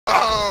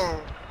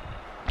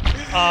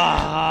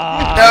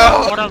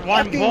No! What a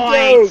 1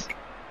 point!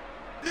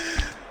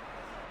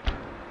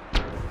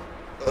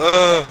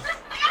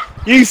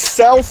 You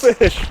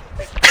selfish!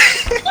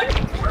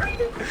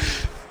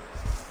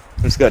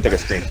 I'm just gonna take a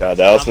screenshot of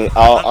that.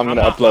 I'm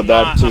gonna upload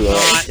that to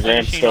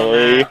Instagram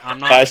story.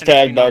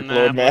 Hashtag Dark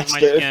Lord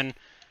Master.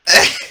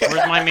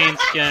 Where's my main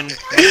skin?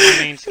 Where's my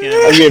main skin?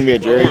 I'm giving me a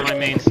drink. Where's my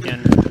main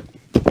skin?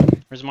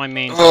 Where's my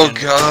main skin? Oh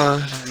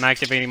god. I'm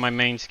activating my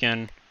main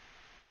skin.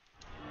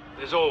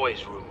 There's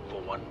always room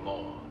for one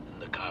more in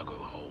the cargo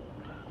hold.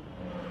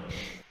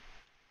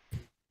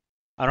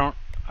 I don't.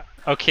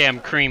 Okay, I'm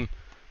cream.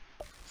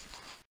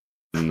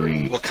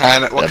 What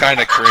kind of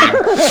cream?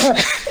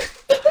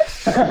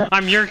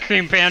 I'm your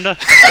cream panda.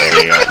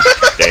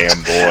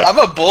 Damn boy. I'm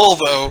a bull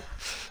though.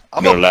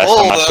 I'm No, a last bull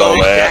time I saw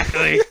though.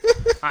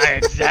 that.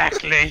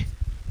 Exactly.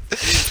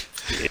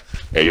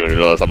 Hey, you wanna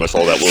know last time I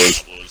saw that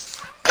was?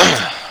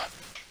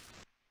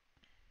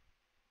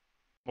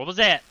 What was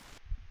that?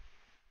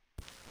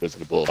 It was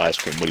a bowl of ice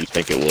cream. What do you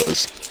think it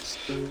was?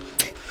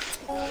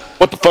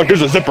 What the fuck?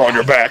 There's a zipper on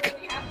your back.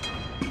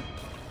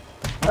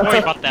 Don't worry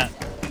about that.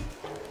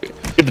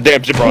 Get the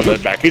damn zipper on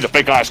his back. He's a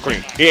fake ice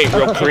cream. He ain't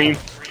real cream.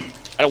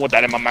 I don't want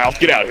that in my mouth.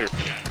 Get out of here.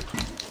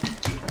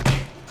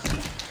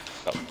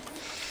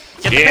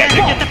 Get the bandit!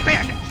 Get the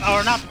bandit!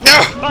 Or not?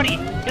 No! Buddy!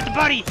 Get the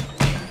buddy!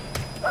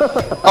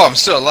 Oh, I'm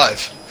still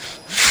alive.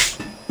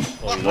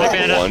 Hi,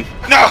 bandit. One.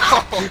 No!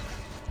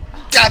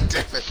 God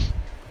damn it.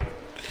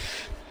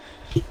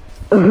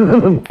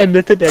 And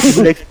the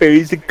next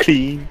berries and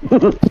cream.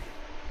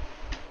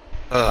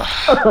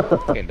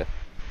 Kinda.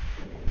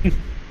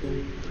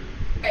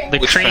 The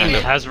Which cream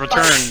bandit? has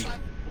returned.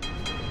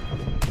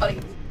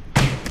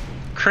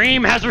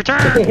 Cream has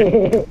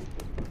returned!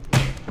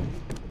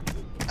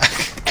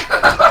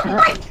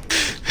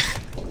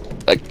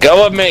 Let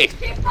go of me!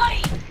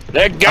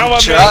 Let go I'm of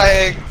me!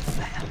 trying.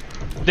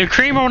 The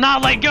cream will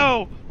not let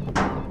go!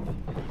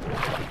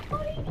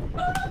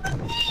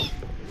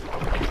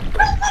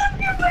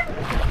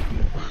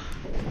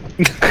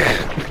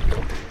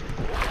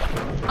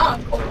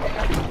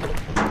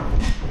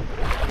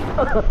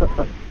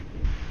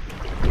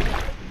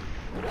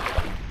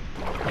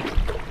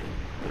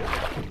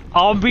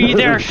 I'll be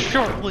there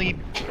shortly,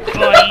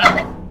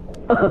 buddy.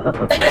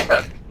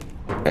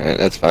 Alright,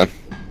 that's fine.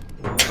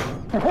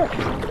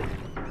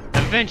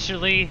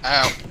 Eventually,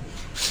 Ow.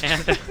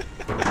 and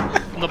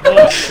the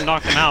bull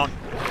knocked him out.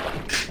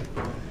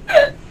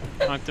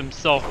 Knocked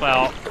himself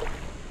out.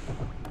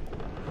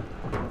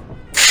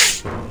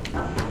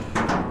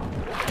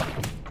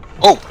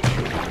 Oh!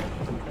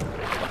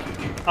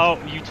 Oh,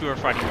 you two are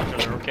fighting each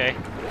other, okay?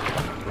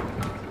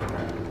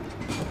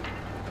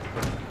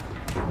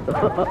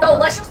 No,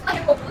 let's just let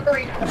him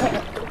obliterate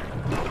him.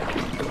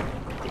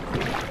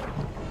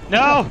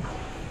 No!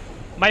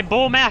 My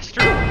bull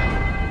master!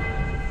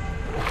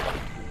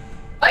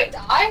 I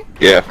die?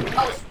 Yeah.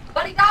 Oh,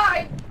 somebody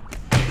died.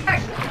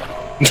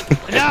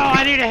 No,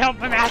 I need to help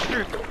my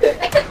master!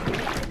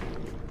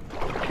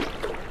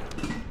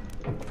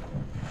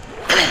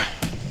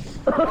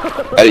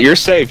 You're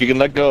safe. You can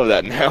let go of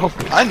that now.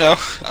 I know.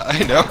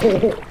 I know.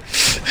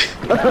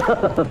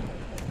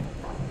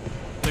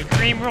 The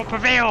cream will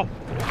prevail!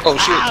 Oh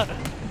shit. Ah!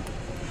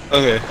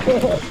 Okay.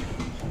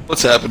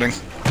 What's happening?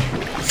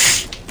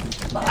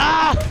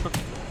 Ah!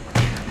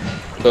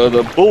 So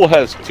the bull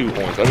has 2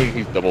 horns. I think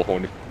he's double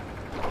horny.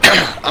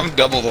 I'm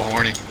double the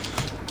horny.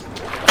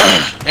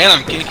 And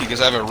I'm kinky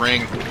because I have a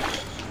ring.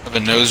 I have a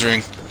nose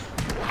ring.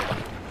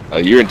 Oh,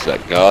 you're into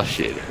that gosh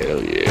shit.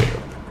 Hell yeah.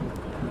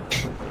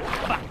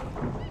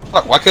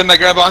 Fuck, why couldn't I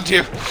grab onto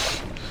you?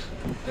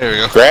 There we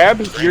go.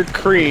 Grab your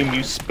cream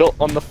you spilt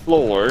on the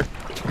floor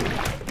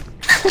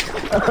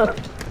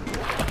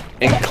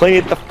and clean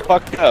it the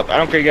fuck up. I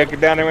don't care, you gotta get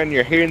down there on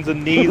your hands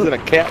and knees in a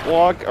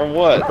catwalk or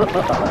what.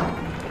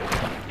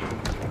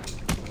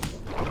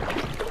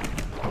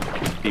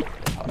 Deep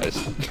eyes.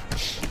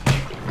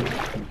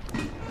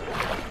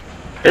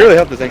 I really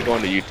hope this ain't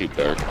going to YouTube,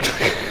 Dark.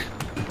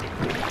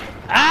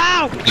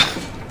 Ow!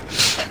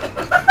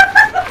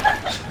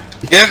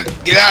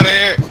 Get out of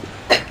here!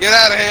 Get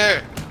out of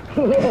here!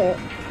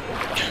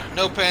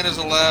 No pandas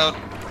allowed.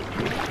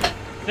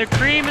 The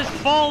cream is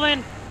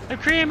fallen! The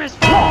cream is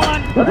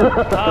fallen!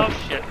 Oh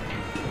shit.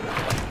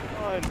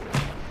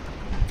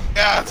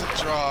 Yeah, it's a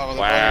draw. With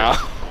Wow.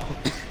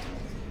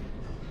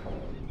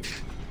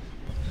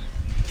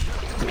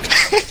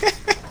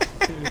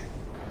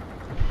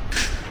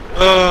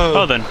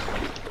 Oh then.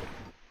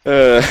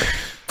 Oh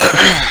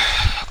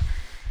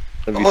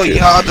Oh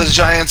yeah, the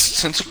giant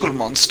tentacle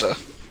monster.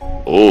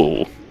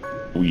 Oh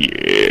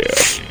yeah.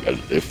 Gotta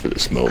live for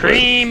this moment.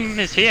 Cream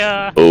is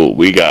here! Oh,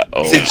 we got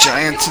The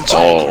giant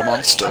tentacle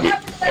monster.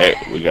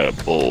 We got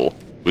a bull.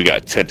 We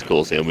got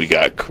tentacles and we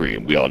got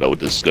cream. We all know what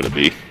this is gonna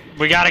be.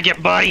 We gotta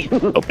get buddy!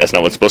 Oh, that's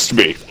not what it's supposed to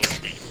be.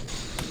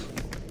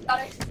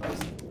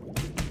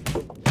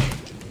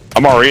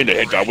 I'm already in the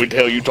head job. What the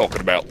hell are you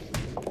talking about?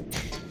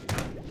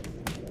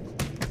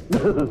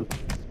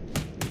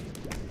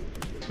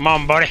 Come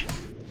on, buddy.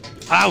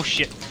 Oh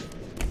shit.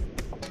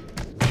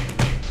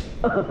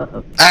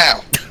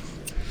 Ow!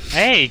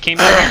 Hey, he came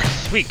back here.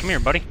 Sweet, come here,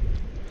 buddy.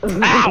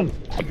 Ow!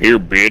 I'm here,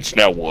 bitch.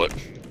 Now what?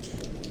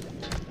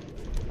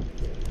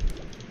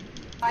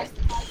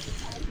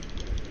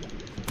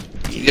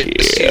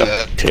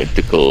 Yeah,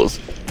 tentacles.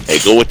 Hey,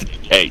 go with the.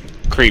 Hey,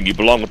 Cream, you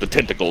belong with the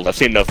tentacles. I've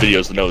seen enough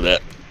videos to know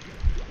that.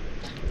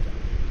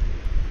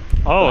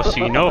 Oh, so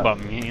you know about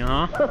me,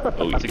 huh?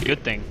 Oh, That's a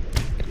good thing.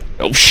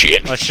 Oh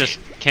shit. Let's just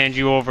hand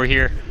you over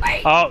here.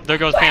 Oh, there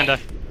goes Panda.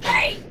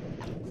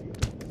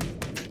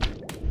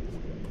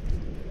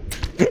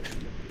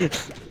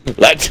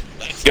 Let's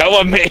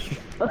go with me.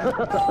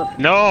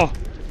 No!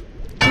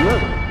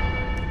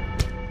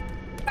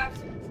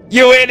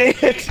 You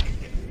idiot!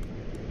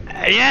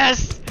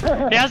 Yes!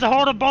 He has a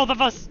hold of both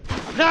of us!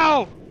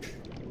 No!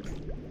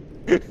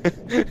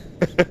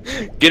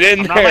 Get in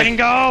I'm there! not letting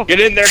go! Get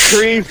in there,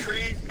 Cream!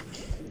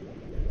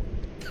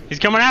 He's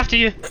coming after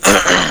you!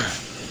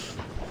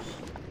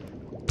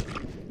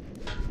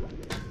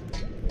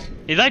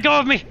 He let go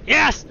of me!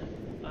 Yes!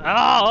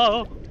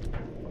 Oh!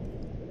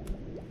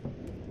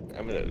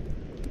 I'm in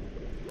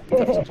a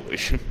tough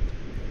situation.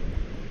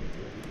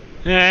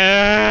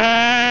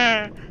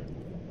 Yeah.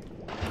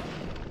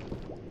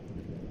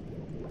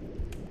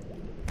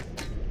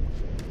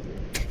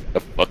 The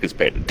fuck is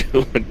Panda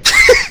doing?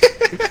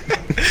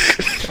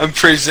 I'm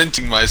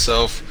presenting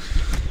myself.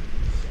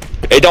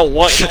 They don't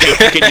want you to,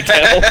 can you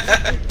tell?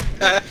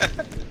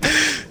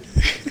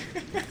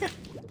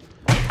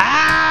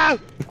 Ow!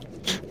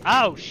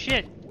 Oh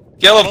shit!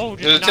 Kill him! Oh,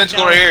 just There's a knocked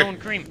tentacle out right his here. own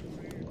cream.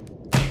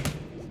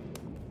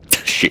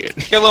 Shit.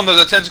 Kill him!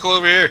 There's a tentacle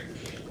over here.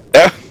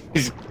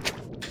 He's...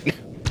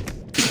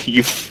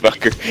 You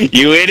fucker.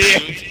 You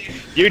idiot!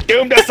 You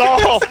doomed us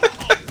all!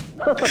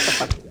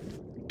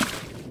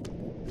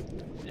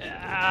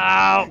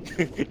 Ow!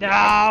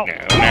 No!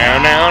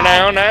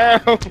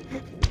 No.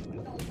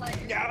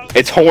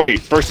 It's horny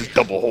versus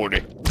double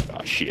horny.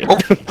 Oh shit.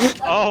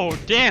 Oh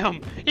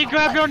damn! He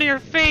grabbed onto your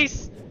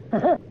face!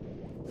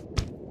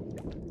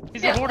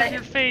 He's a horde of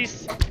your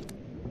face!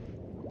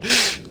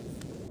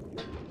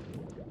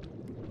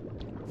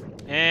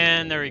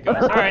 And there he goes.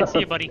 Alright, see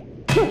you, buddy.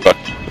 Fuck.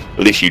 At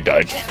least you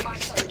died.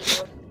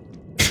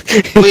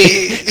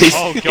 Please.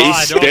 Oh god,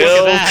 He's don't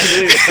still look at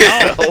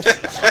that!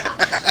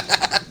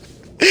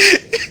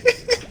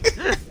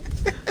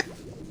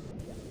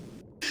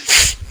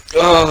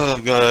 Oh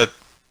god.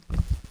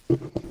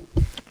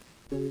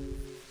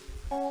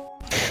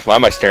 Why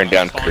am I staring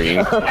down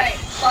Cream? Hey,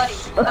 buddy.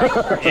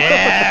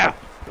 Yeah!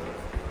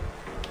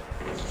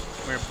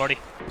 Come here, buddy.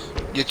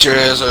 Get your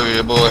ass over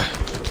here, boy.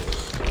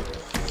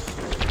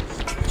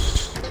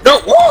 No!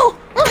 Woo!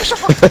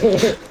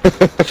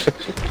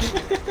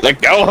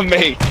 Let go of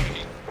me!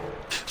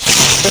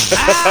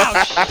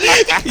 Ow!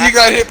 Shit! You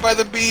got hit by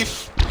the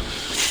beef.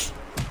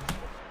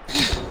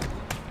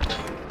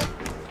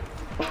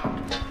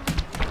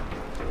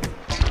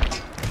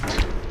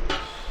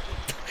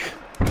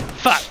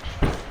 Fuck!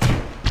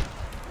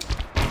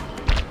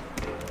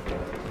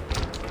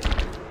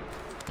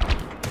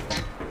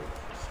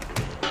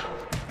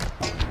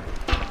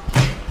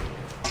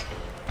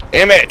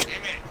 Damn it!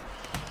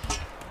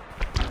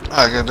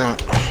 Ah, goddamn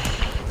it.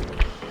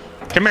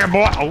 Come here,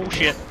 boy! Oh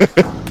shit!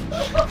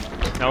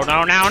 No! Oh,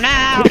 no!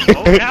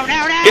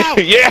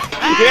 Yeah!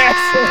 Yes!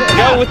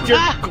 Go with your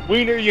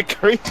wiener, you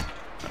creep!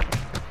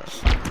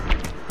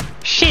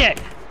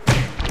 Shit!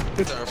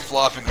 They're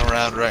flopping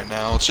around right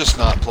now. It's just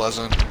not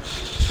pleasant.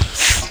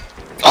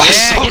 Oh, Yeah,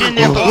 so get in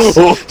there, close.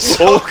 boy.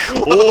 So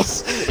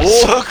close.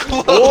 So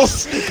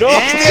close. No!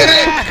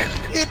 Yeah!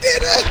 You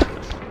did it!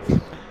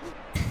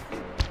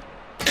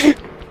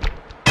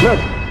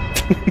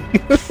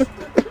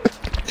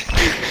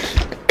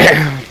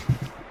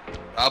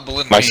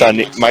 My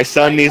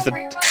son needs a.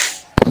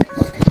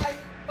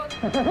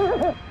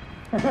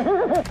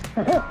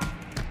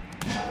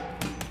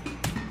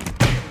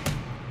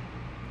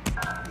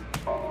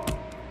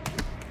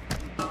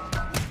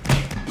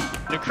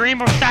 The cream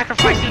will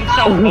sacrifice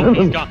himself. Oh,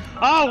 he's gone.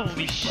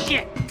 Holy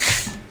shit!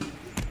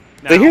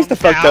 So here's the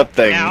fucked up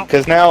thing, now.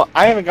 because now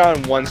I haven't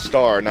gotten 1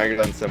 star, now you're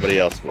letting somebody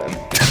else win.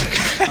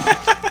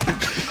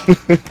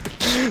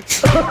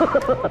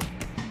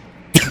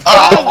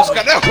 Oh, almost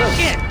got no.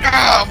 Shit!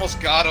 Ah, almost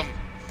got him.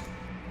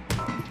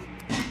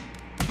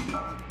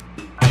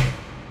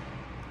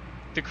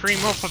 The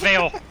cream will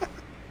prevail.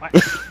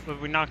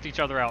 We knocked each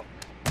other out.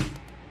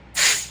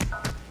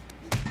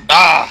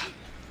 Ah.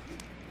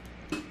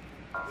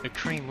 The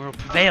cream will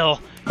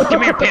prevail.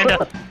 Come here,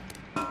 Panda.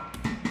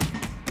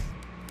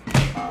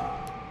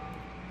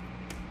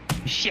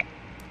 Shit.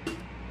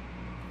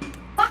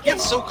 You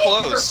get so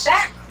close.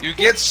 You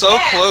get so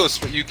close,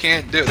 but you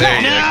can't do it.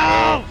 There you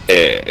No!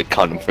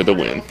 Condom for the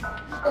win.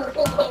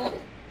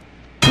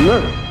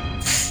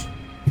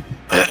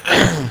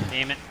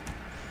 Damn it.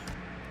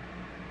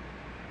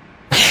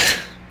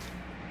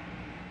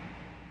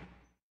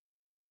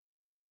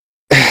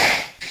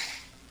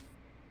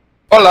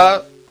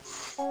 Hola.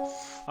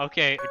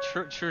 Okay,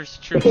 truce,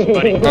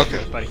 buddy.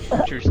 Okay. Buddy,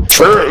 truce.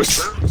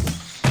 Truce!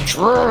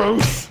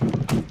 Truce!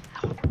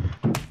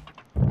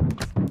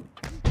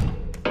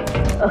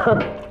 Yeah.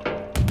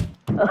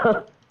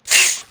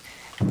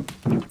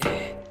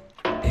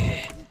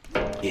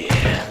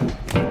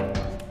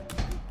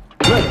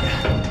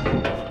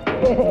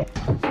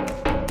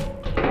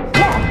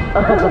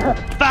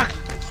 Fuck!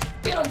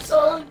 Get him,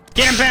 son.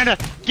 Get him, Panda!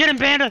 Get him,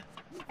 Panda!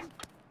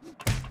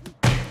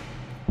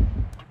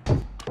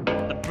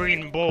 The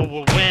Breeding Bull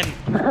will win.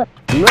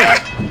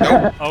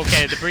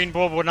 Okay, the Breeding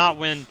Bull will not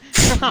win.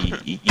 What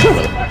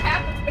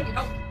happens when you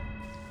don't?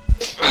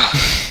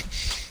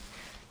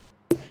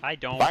 I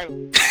don't.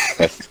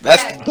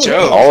 That's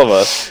Joe. All of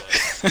us.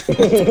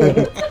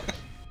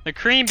 The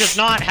cream does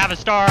not have a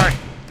star.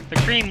 The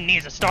cream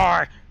needs a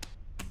star.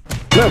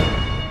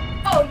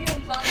 Oh, you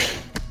fuck.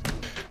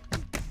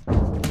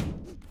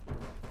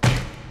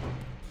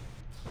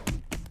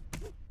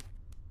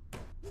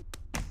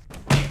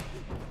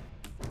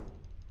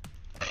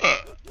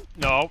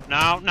 No.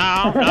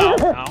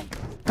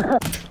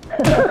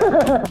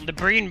 The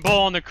Breeding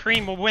Bull and the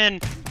cream will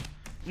win.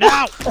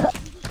 Now!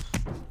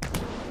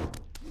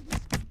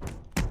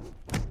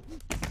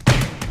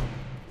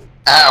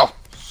 Ow.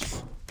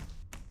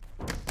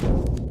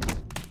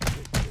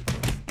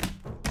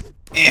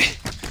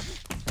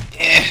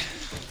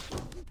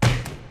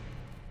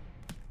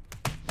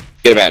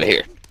 Get him out of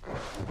here.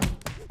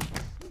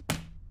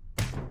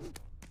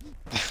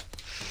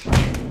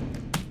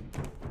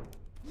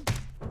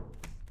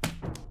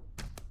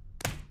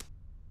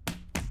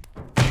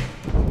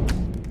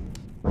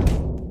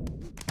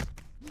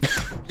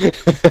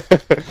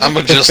 I'm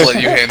gonna just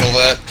let you handle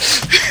that.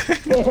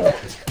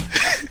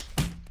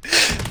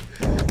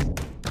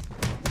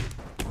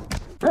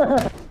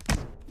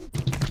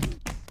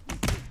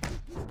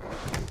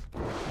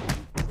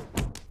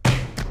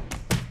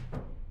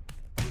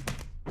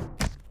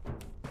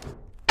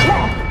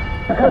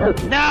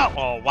 No!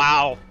 Oh,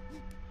 wow.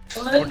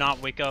 Would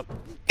not wake up.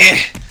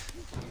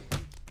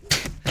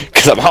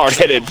 Because I'm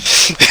hard-headed.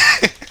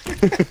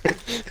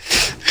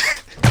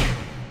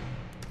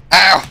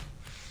 Ow!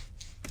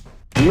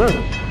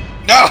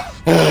 No!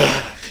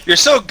 You're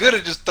so good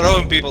at just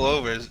throwing people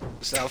over.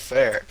 It's not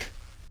fair.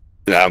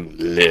 I'm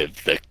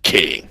Live the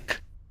King.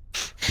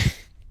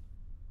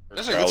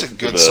 That's I'll a listen to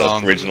good the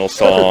song. original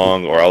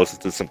song, or I'll listen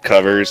to some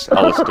covers.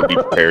 I'll listen to Be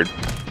Prepared.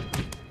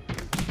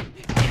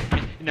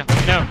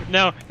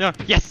 No.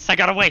 Yes, I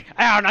got away.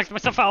 Ow, I knocked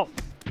myself out.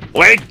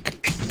 Wait!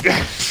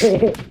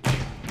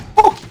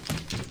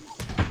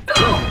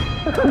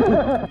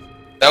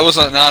 That was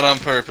not on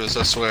purpose,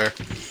 I swear.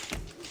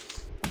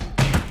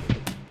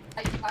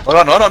 Oh,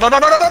 no.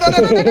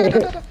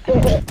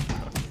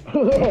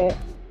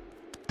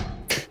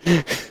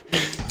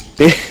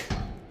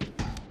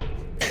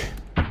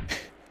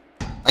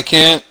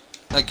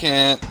 I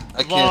can't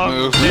Long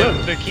move.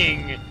 live the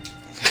king.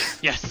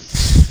 Yes.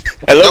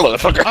 Hello,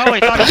 motherfucker! Oh, I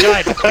thought he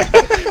died.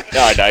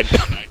 No, I died.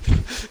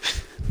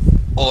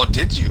 Oh,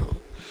 did you?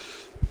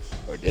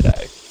 Or did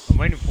I? I'm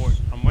waiting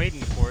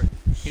for it.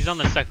 He's on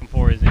the second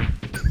floor, isn't he?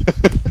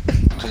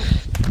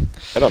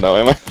 I don't know,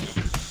 am I?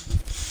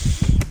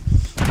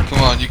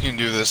 Come on, you can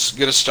do this.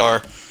 Get a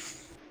star.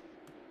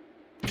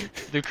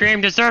 The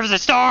cream deserves a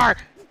star!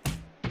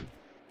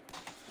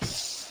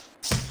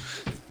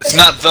 It's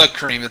not the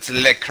cream, it's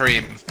le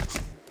creme.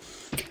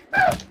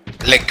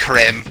 Le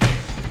creme.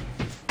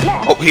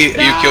 Oh, you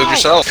killed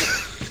yourself.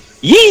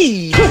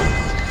 Yee!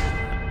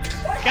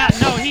 God,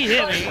 no, he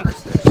hit me.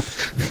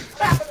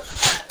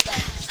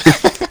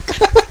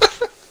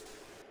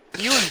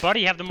 You and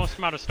Buddy have the most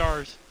amount of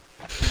stars.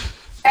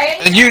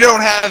 And you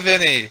don't have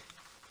any.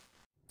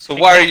 So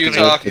why are you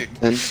talking?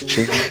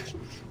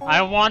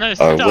 I want a Are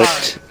star.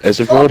 wet as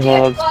a Well, get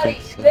roadhog. Buddy,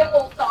 then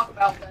we'll talk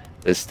about that.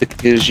 As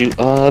thick as you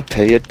are,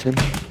 pay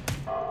attention.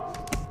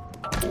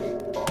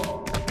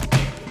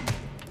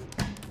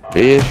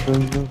 Be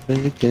from the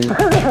vacant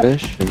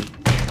confession.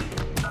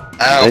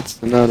 Ow.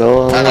 It's not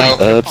all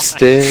Ow.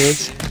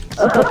 upstairs.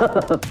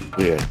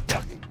 We're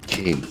talking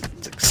king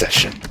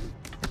succession.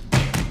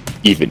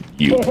 Even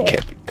you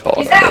can't be caught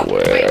He's out.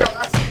 Wait, unaware. no,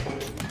 that's...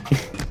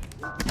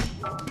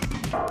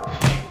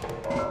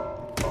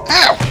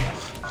 Ow!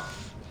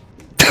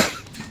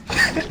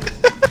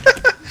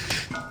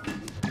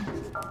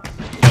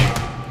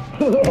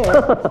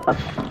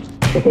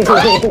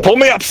 Pull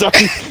me up, son!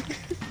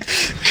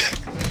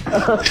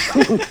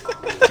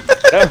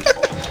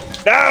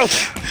 No!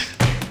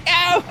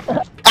 No!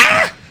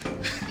 Ah!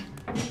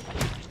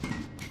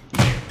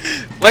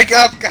 Wake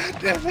up,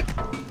 goddammit!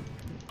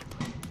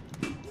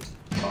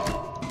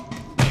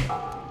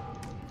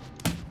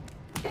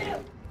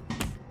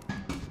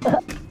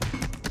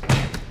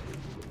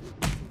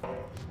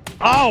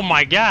 Oh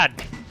my god!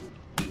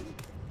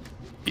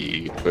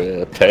 Be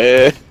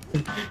prepared.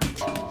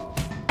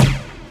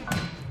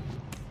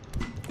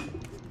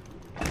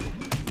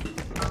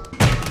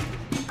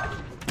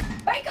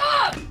 Wake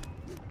up!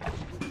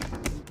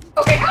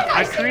 Okay, how did My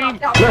I stay cream!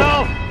 knocked out?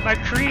 No! My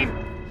cream!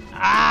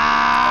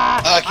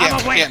 Ah! I can't-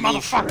 I'm awake, can't move.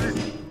 motherfucker!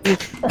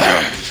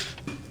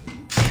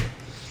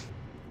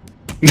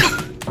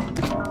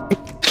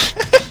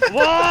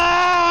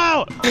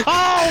 Whoa!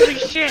 Holy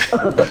shit!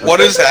 What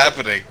is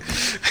happening?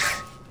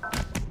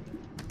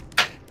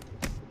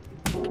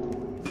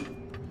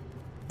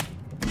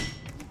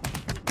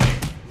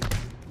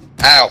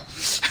 Ow.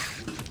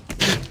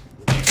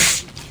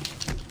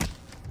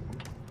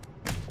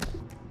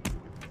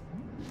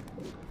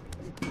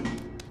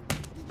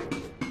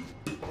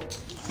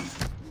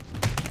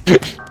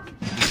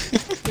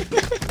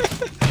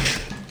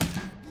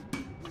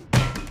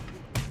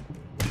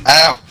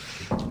 Ow.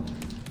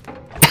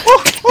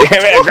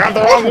 Damn it, I grabbed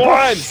the wrong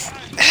one!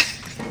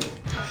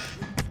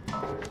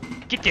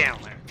 Get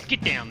down there.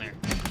 Get down there.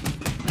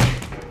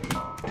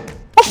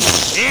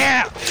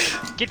 Yeah!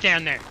 Get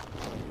down there.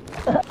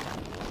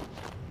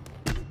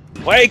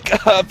 Wake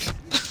up!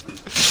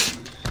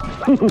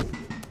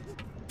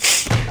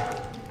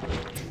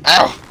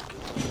 Ow.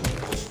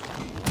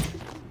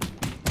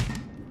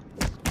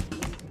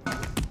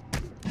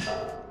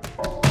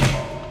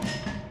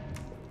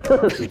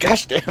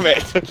 Gosh damn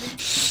it!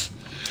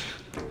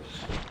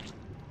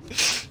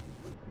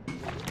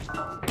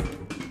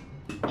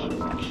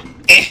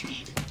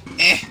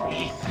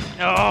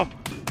 No!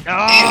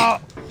 No!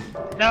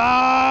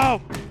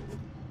 No!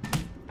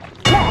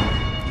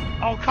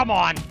 Oh, come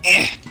on!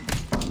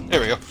 There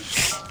we go.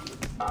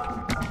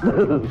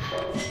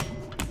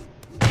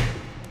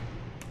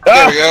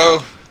 There we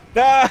go.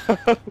 No!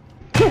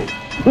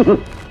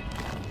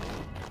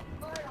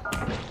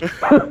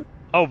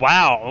 Oh,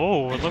 wow.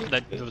 Oh, look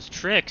at those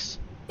tricks.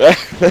 That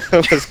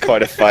was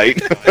quite a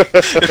fight.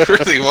 It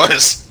really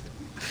was.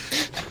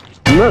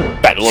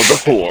 Battle of the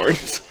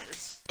Horns.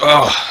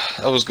 Oh,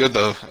 that was good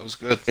though. That was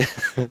good.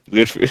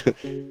 Good for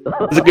you.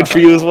 Was it good for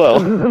you as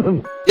well?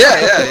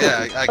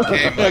 Yeah. I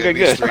came like, Okay, at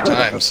least good. 3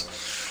 times.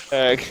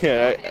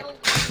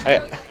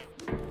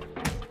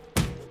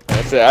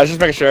 That's it. I was just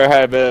making sure I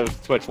had a bit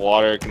of too much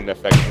water can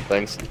affect some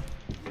things.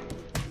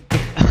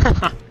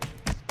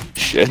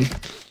 Shit.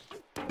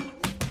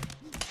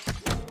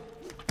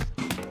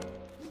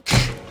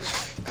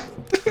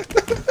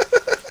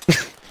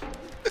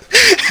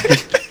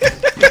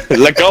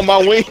 Let go of my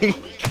wing!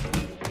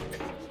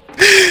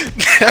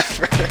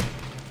 Never.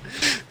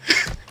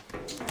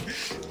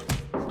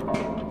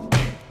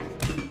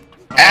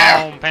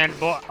 Ow! Oh, Panda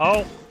Boy.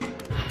 Oh!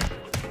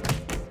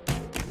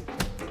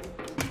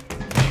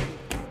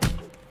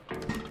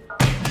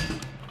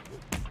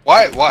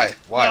 Why? No,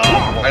 Why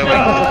do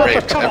I get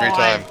raped come every on.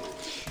 time?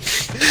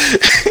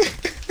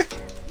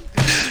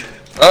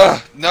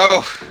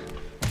 No!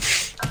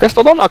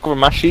 Crystal, don't knock over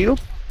my shield.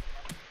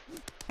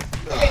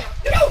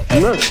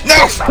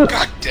 No!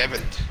 God damn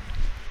it!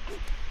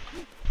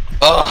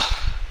 Ugh.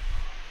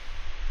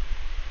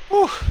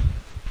 Whew.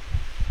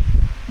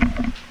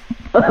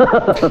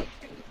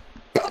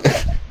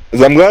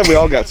 I'm glad we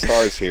all got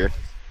stars here.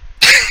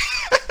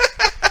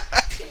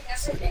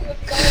 Everything would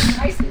be going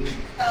nice and,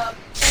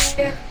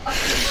 yeah.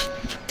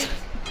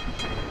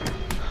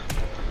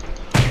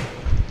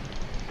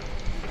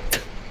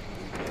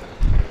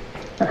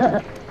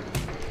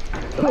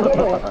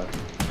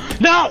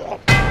 No!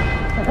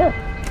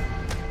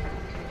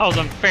 That was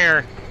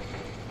unfair.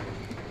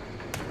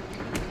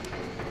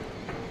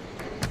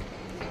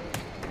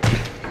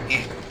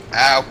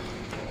 Ow.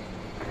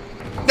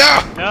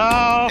 No!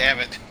 No! Damn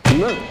it.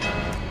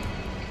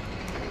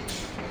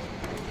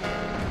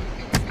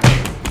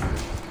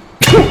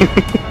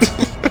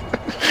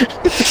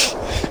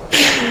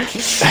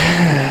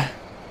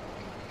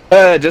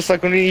 Just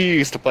like when you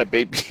used to play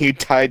Baby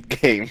Tide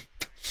game.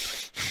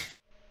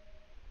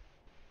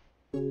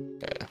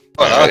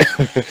 Alright,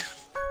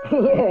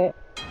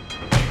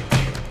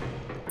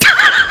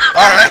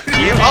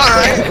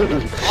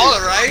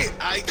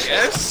 I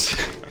guess.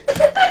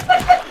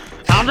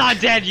 I'm not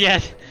dead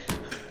yet.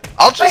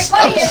 I'll play.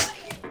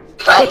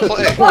 I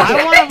want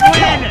to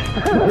win!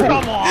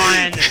 Come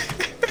on!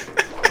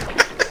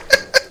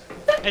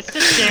 It's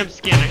this damn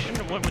skin. I shouldn't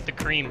have went with the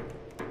cream.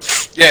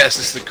 Yes,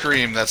 it's the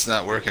cream that's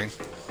not working.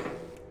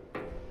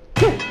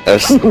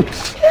 That's...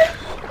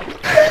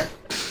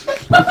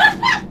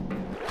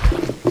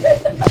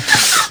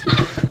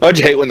 I'd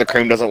hate when the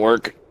cream doesn't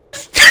work.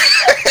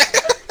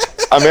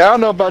 I mean, I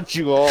don't know about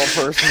you all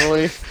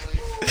personally,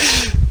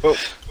 but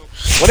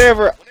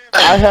whenever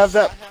I have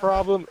that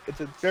problem, it's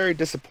a very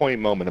disappointing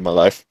moment in my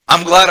life.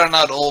 I'm glad I'm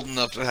not old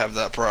enough to have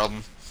that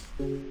problem.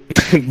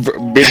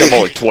 Bitch, I'm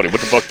only 20. What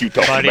the fuck you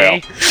talking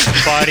about?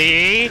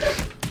 Buddy!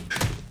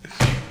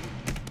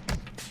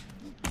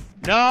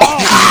 No!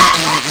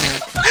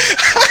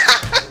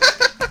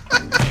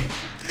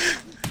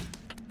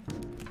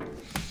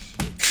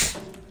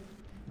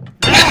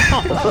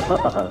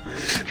 No!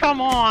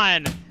 Come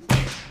on!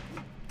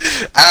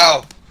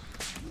 Ow!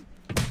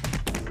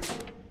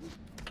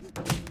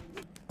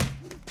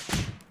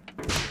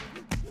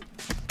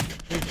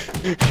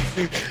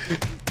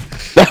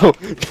 No!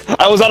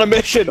 I was on a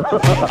mission!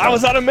 I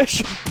was on a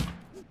mission!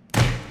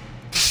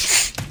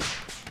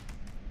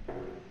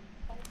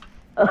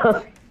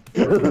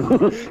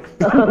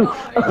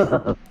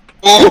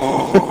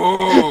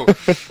 Oh!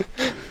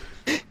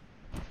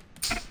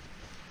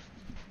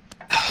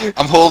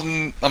 I'm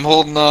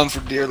holding on for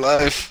dear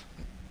life.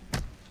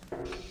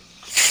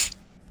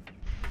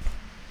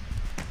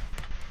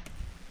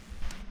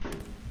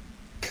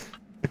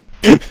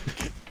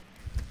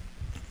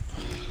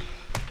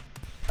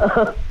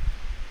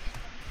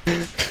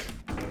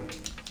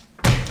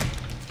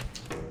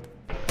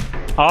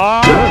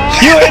 Oh!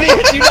 You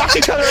idiot! You knocked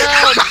each other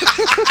out!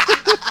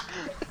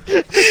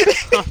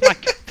 Oh my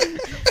god.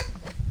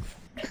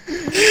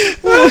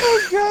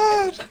 Oh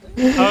god!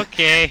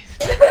 Okay.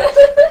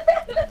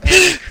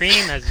 And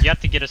Cream has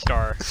yet to get a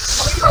star.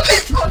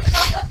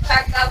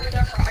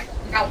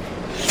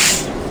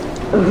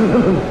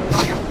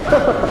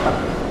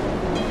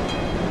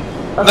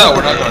 No,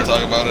 we're not going to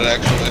talk about it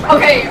actually.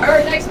 Okay,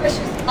 our next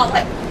mission is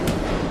let.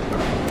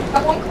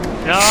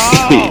 No!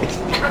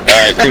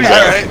 Alright, Cream's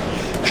out. Alright.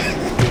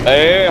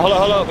 Hey, hold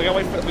on. We gotta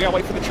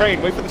wait for the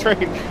train. Wait for the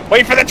train.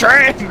 Wait for the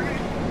train!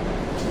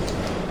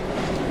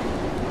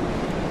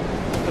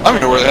 I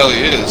don't know where the hell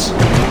he is.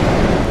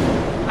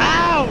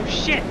 Ow!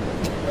 Shit!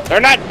 They're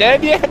not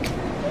dead yet?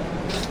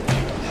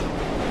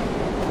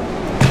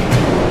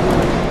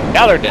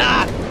 Now they're dead.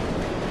 Ah!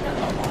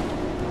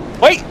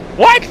 Wait,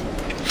 what?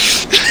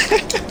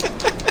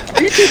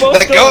 Are you two both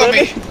Let still go of me!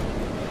 living?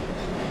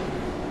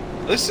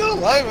 They're still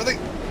alive, I think.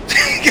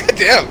 God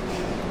damn.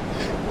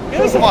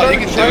 There's Come a on, third you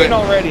can do train it.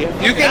 already.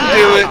 You can Ah,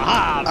 do it.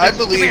 ah, I bitch,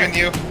 believe come in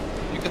you.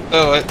 You can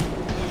do it.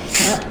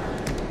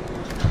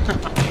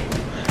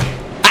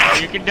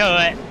 You can do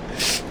it.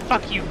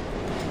 Fuck you.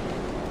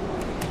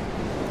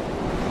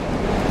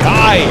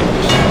 Die!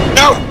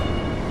 No!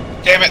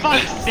 Damn it.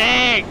 Fuck's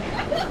sake!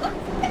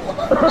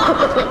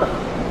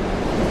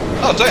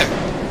 Oh, damn.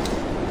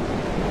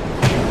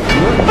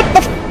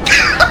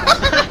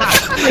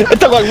 It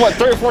took like, what,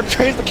 3 or 4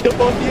 trains to kill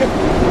both of you?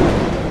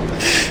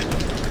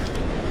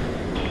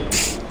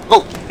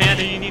 Oh!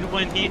 Panda, you need to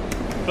win.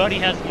 Buddy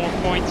has more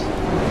points.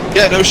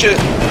 Yeah, no shit.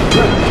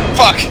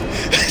 Fuck!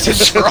 It's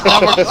a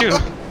trauma. Dude.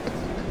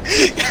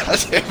 God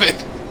damn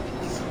it.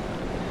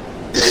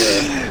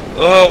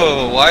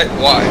 Oh, why?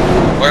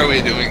 Why are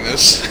we doing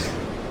this?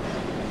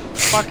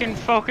 Fucking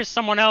focus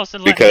someone else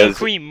and let Because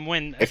Cream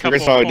win a If couple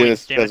you're gonna of do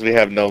points, this damn because it. we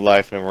have no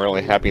life and we're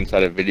only happy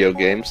inside of video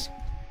games.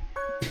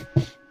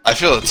 I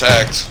feel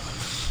attacked.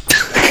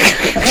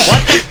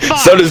 What the fuck?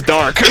 So does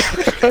Dark.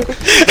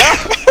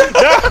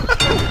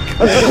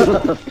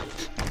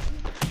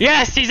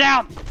 Yes, he's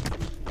out!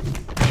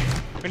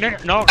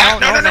 No. God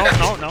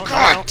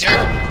damn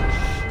it.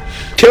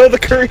 Kill the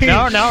cream!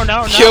 No.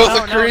 Kill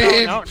the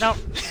cream. No.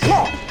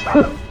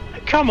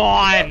 Come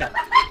on!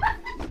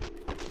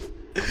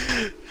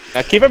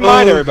 Now keep in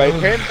mind, Oh. everybody,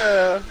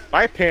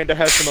 my panda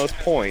has the most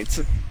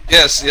points.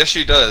 Yes,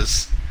 she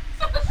does.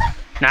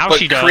 Now But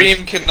she does.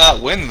 Cream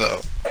cannot win, though.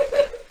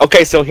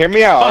 Okay, so hear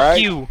me out, Fuck alright?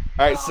 you.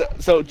 Alright,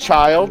 so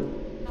Child,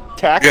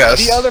 attack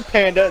Yes. the other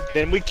panda,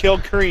 then we kill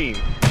Cream.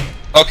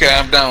 Okay,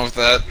 I'm down with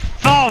that.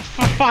 Oh,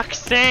 for fuck's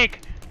sake!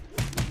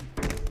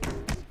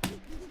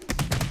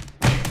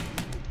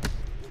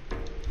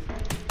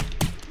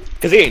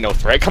 Cause he ain't no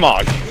threat, come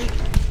on.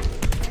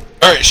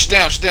 Alright, she's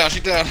down.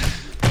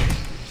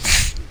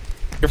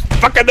 You're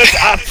fucking this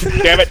up!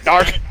 Damn it,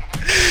 Dark!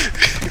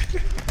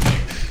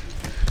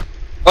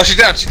 Oh, she's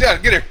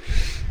down, get her.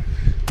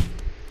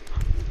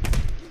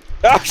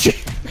 Oh, shit!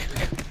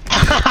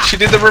 She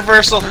did the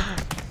reversal.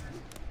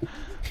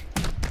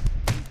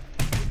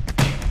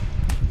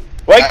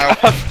 Wake Ow.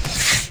 up!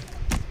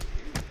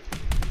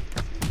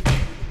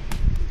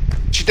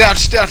 She's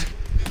down.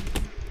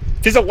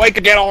 She's awake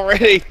again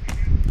already!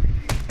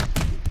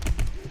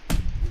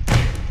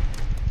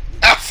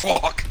 Ah,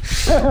 fuck.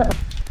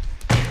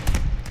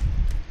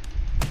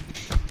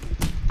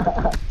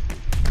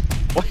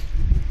 What?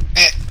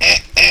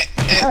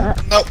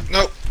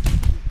 Nope.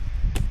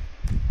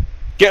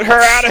 Get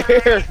her out of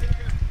here!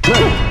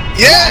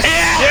 Yes!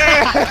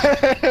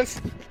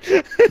 Yes!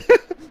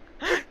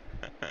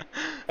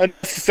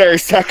 Unnecessary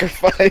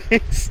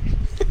sacrifice.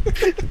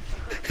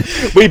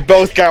 We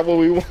both got what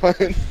we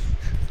want.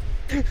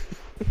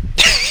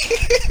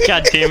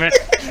 God damn it.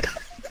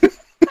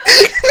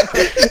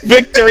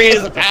 Victory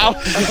is out.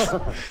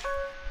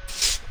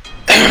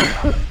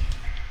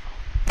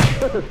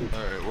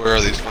 Alright, where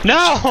are these?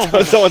 No!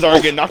 Someone's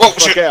already getting knocked Whoa, the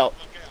fuck shit. out.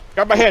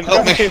 Grab my hand.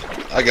 Help Grab my me.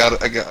 hand. I got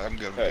it. I'm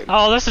good. Alright.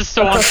 Oh, this is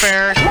so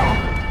unfair.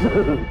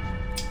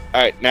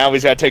 Alright, now we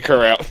just gotta take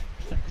her out.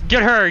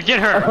 Get her. Get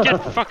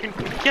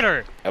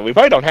her. And we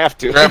probably don't have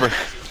to. Grab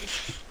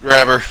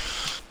her.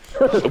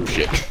 Oh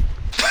shit.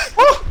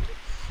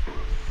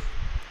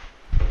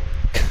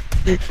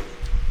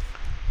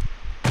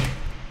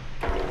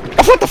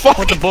 What the fuck?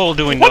 What the bull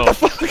doing, What though?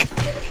 the fuck?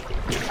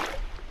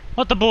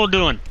 What the bull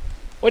doing?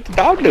 What the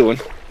dog doing?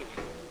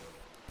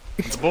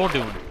 The bull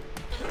doing?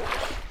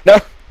 No.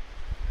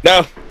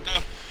 No.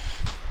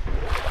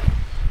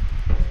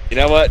 You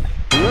know what?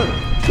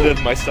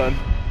 Live, my son.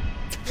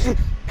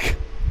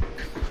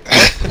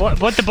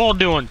 What the bull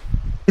doing?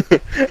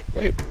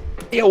 Wait.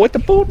 Yo, what the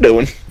bull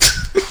doing?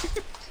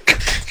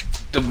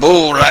 The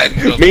bull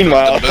riding.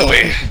 Meanwhile. the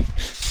buoy.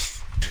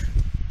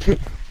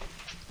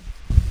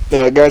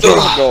 Guys, here's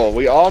the goal.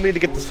 We all need to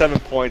get to 7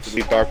 points and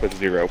leave Dark with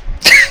 0.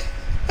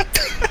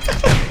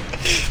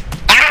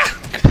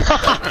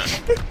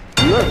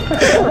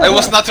 I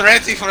was not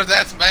ready for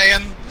that,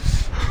 man.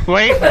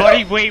 Wait,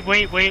 buddy,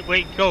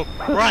 wait, go.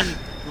 Run.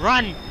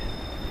 Run!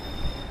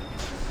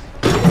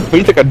 What do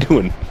you think I'm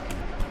doing?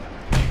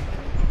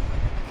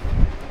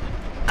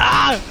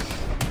 Ah!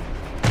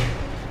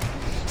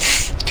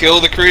 Kill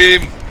the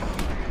cream.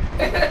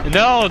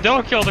 No,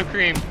 don't kill the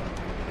cream.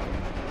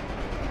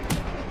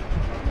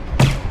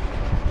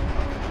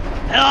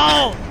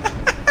 No!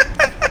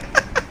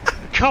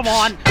 Come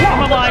on,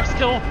 I'm alive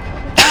still.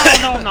 Oh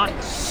no, I'm not.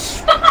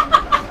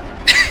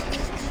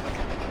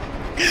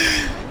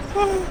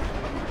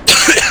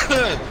 I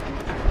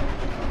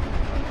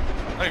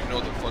don't even know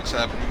what the fuck's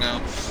happening now.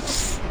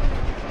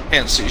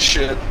 Can't see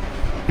shit.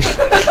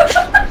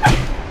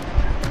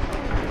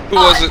 Who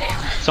was it?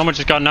 Someone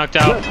just got knocked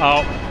out.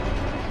 Oh.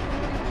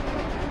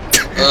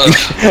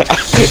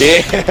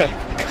 Yeah.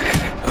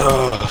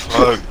 Oh,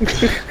 fuck.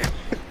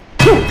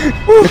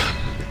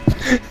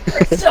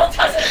 Still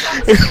doesn't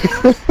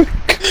have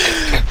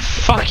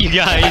Fuck you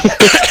guys.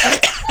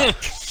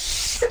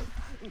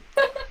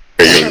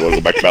 There you go,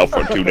 go back to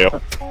Battlefront 2 now.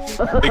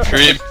 Big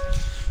cream.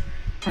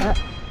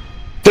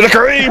 To the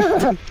cream!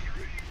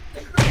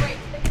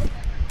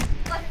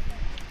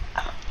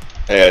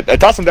 Hey,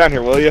 toss him down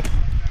here, will you?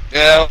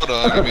 Yeah, hold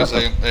on, give me a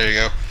second. There you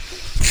go.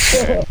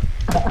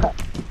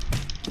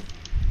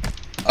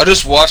 I'll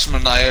just watch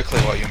maniacally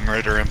while you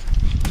murder him.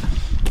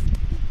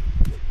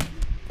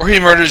 Or he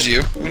murders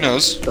you, who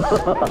knows?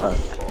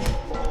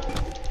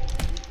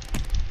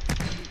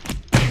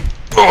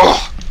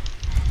 Ugh.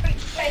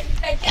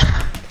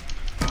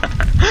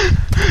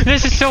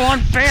 This is so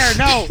unfair.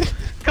 No,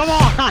 come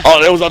on. Oh,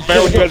 that was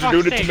unfair when you guys are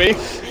doing it to me?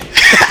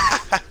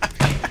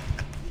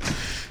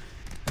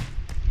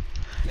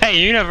 Hey,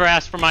 you never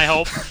asked for my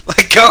help.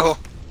 Let go!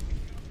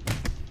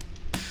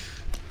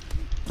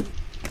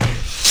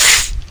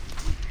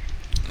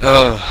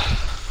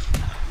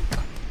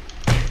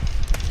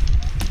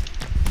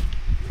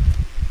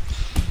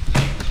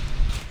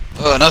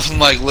 Nothing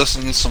like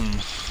listening to some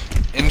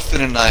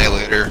Infinite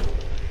Annihilator.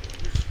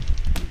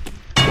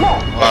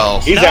 Wow.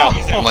 He's No. out.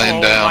 I'm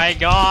laying down. Oh my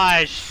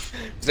gosh.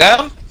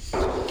 Down?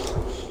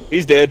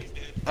 He's dead.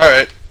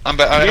 Alright, I'm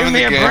back. I'm Give in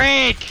me the a game.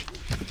 break.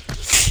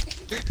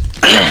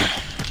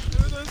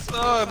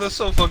 That's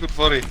so fucking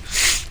funny.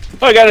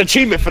 Oh, I got an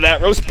achievement for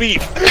that, roast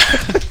beef.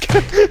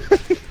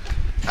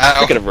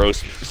 Ow.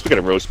 Speaking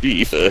of roast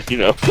beef, you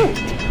know.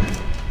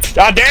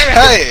 God damn it!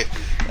 Hey!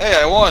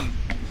 Hey, I won!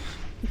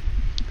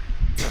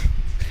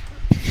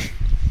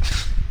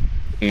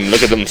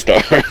 Look at them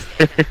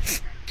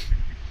stars.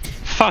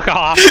 Fuck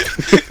off.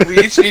 We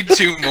each need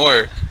 2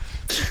 more.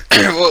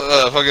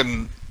 Well,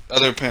 fucking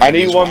other pin. I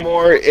need one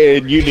more,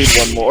 and you need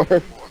one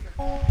more.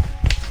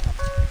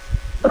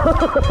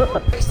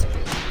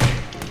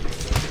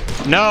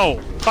 No,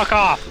 fuck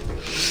off.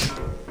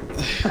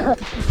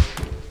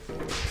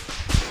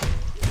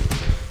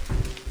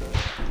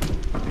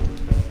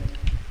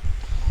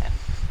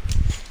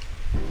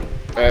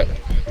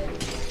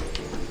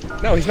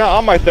 No, he's not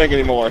on my thing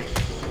anymore.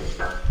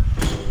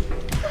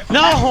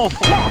 No.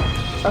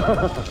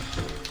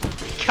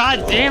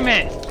 God damn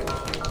it.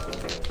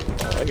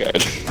 I got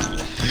it.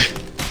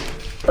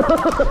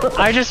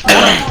 I just won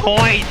a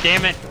point,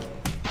 damn it.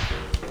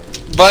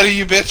 Buddy,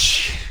 you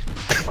bitch.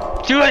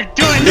 Do it,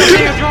 no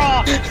damn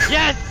draw.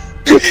 Yes.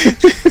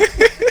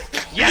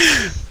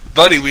 Yes.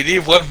 Buddy, we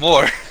need one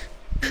more.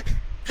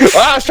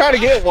 Well, I was trying to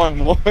get one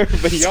more,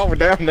 but y'all were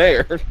down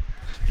there.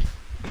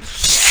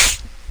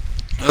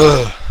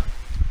 Ugh.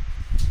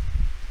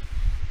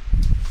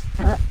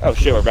 Oh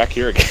shit, we're back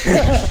here again.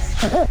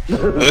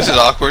 This is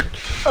awkward.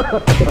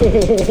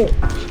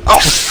 Oh,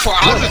 fuck,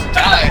 I'll just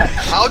die.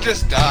 I'll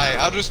just die.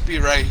 I'll just be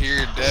right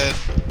here, dead.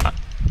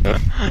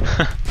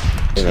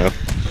 You know.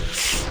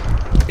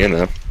 You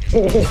know.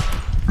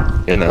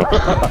 You know.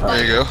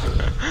 There you go.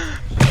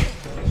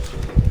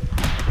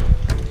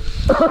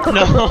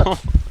 No.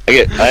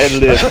 I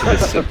live for the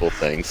simple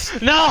things.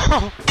 No.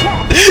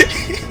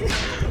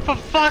 For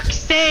fuck's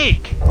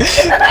sake.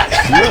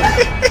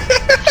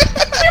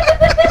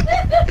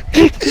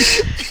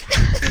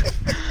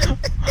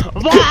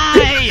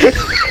 Why?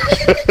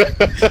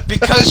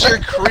 Because you're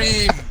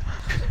cream.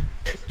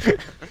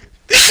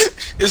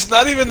 It's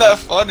not even that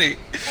funny.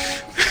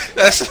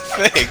 That's the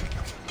thing.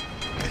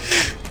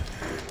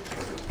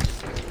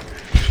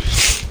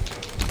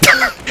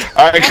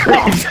 Alright,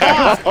 cream's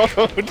out.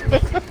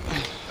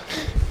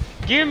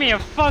 Give me a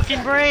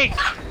fucking break.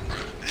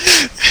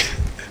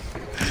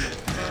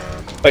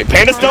 Wait,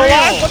 Panda's still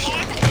alive?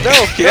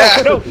 No,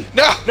 Yeah. no.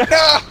 No.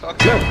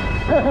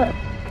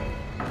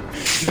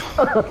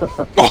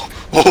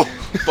 Oh,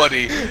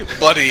 buddy.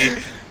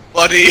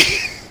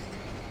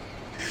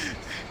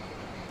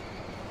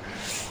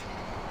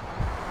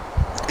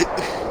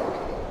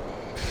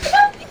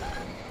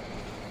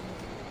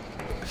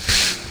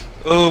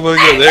 Oh my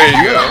god, there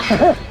you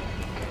go.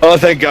 Oh,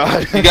 thank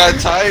God. You got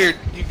tired.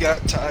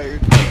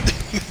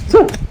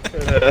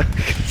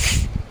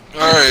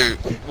 Alright,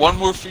 1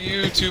 more for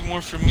you, 2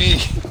 more for me.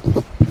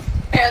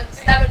 And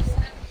 7.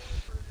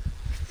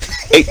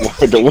 8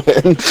 more to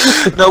win.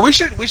 No, we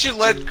should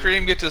let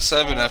Cream get to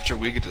 7 after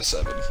we get to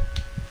 7.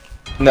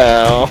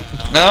 No.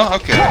 No?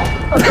 Okay.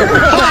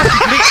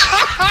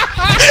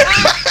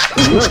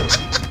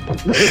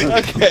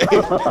 Okay.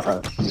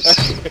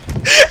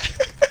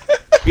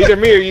 Either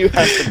me or you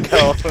have to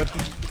go.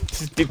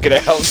 Just duke it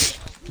out.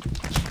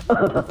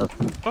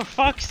 For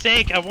fuck's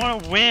sake, I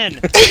want to win.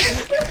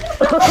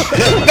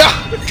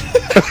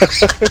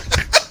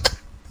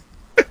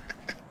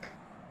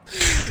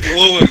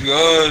 Oh my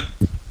god.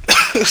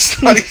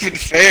 It's not even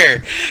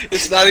fair.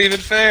 It's not even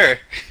fair.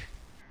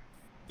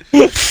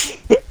 That's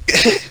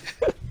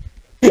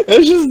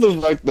just the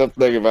fucked up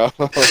thing about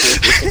all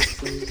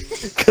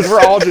this. Because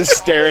we're all just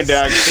staring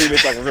down Cream.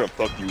 It's like, we're gonna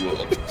fuck you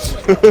up.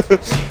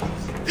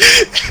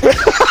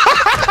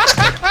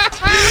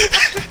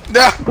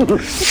 No!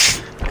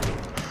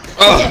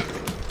 Oh.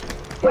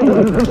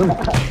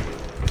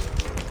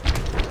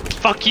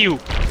 Fuck you.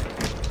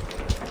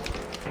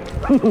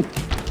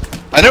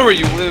 I know where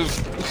you live.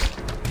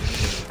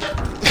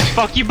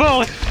 Fuck you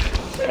both.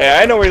 Hey,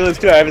 I know where he lives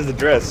too. I have his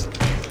address.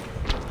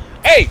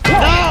 Hey!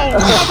 No!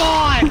 Come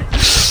on!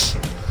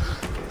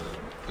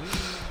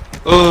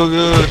 Oh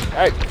god.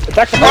 Alright,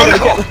 attack the Oh,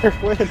 bottom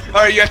no. win.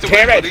 Alright, you have to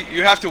Damn win, it. buddy.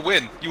 You have to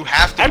win. You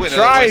have to I'm win.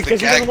 trying, Otherwise the because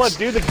he doesn't gag- want to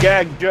do the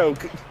gag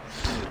joke.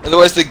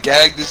 Otherwise the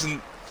gag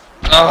doesn't...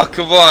 Oh,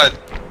 come on.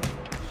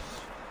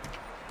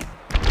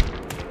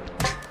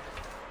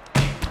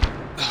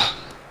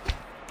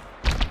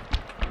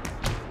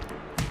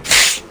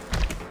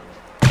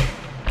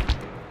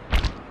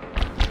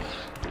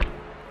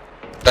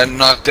 Got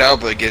knocked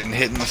out by getting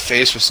hit in the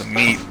face with some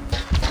meat.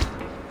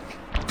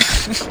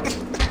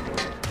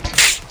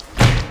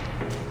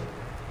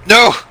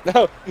 No!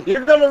 No,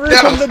 you're gonna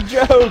ruin the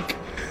joke!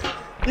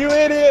 You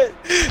idiot!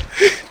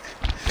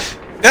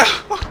 No!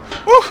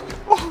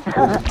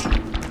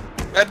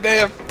 God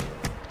damn!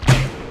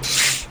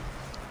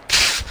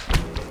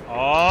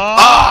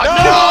 Oh,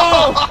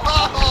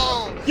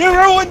 no! You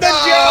ruined the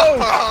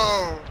joke!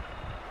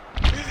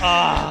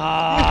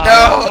 Ah,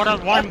 No. what a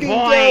 1 Fucking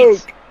point!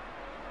 joke.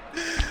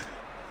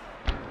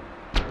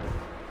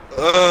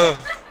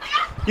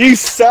 You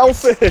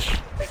selfish!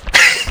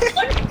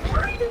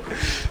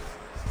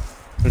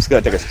 I'm just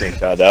gonna take a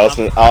screenshot of that.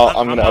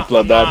 I'm gonna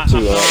upload that to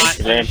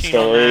Instagram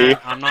story.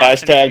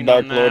 Hashtag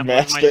Dark Lord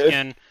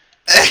Master.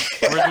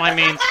 Where's my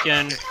main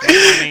skin? Where's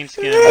my main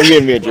skin? I'm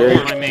giving me a Where's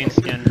drink. my main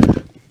skin?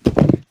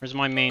 Where's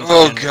my main skin?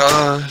 Oh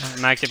god.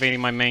 I'm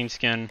activating my main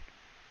skin.